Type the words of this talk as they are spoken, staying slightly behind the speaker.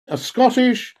a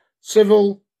Scottish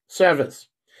civil service.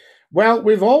 Well,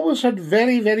 we've always had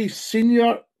very, very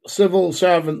senior civil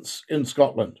servants in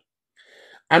Scotland.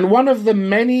 And one of the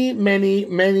many, many,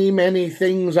 many, many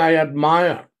things I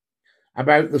admire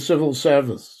about the civil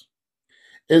service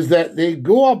is that they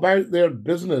go about their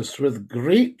business with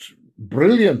great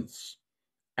brilliance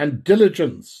and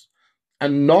diligence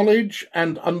and knowledge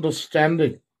and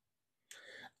understanding.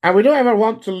 And we don't ever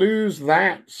want to lose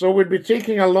that. So we'd be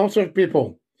taking a lot of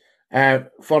people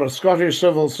for a Scottish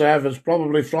civil service,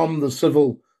 probably from the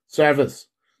civil service.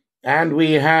 And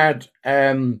we had,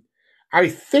 I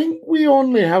think we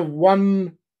only have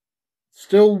one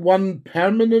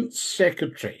permanent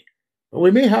secretary, but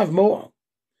we may have more.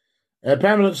 A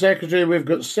permanent secretary, we've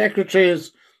got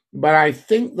secretaries, but I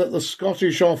think that the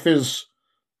Scottish office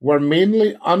were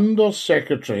mainly under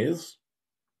secretaries,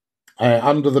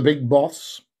 under the big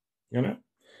boss,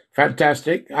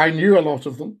 Fantastic. I knew a lot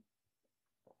of them.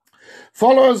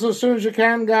 Follow us as soon as you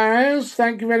can, guys.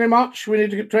 Thank you very much. We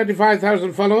need to get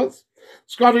 25,000 followers.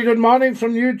 Scotty, good morning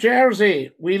from New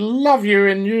Jersey. We love you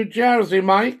in New Jersey,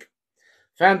 Mike.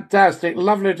 Fantastic.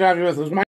 Lovely to have you with us, Mike.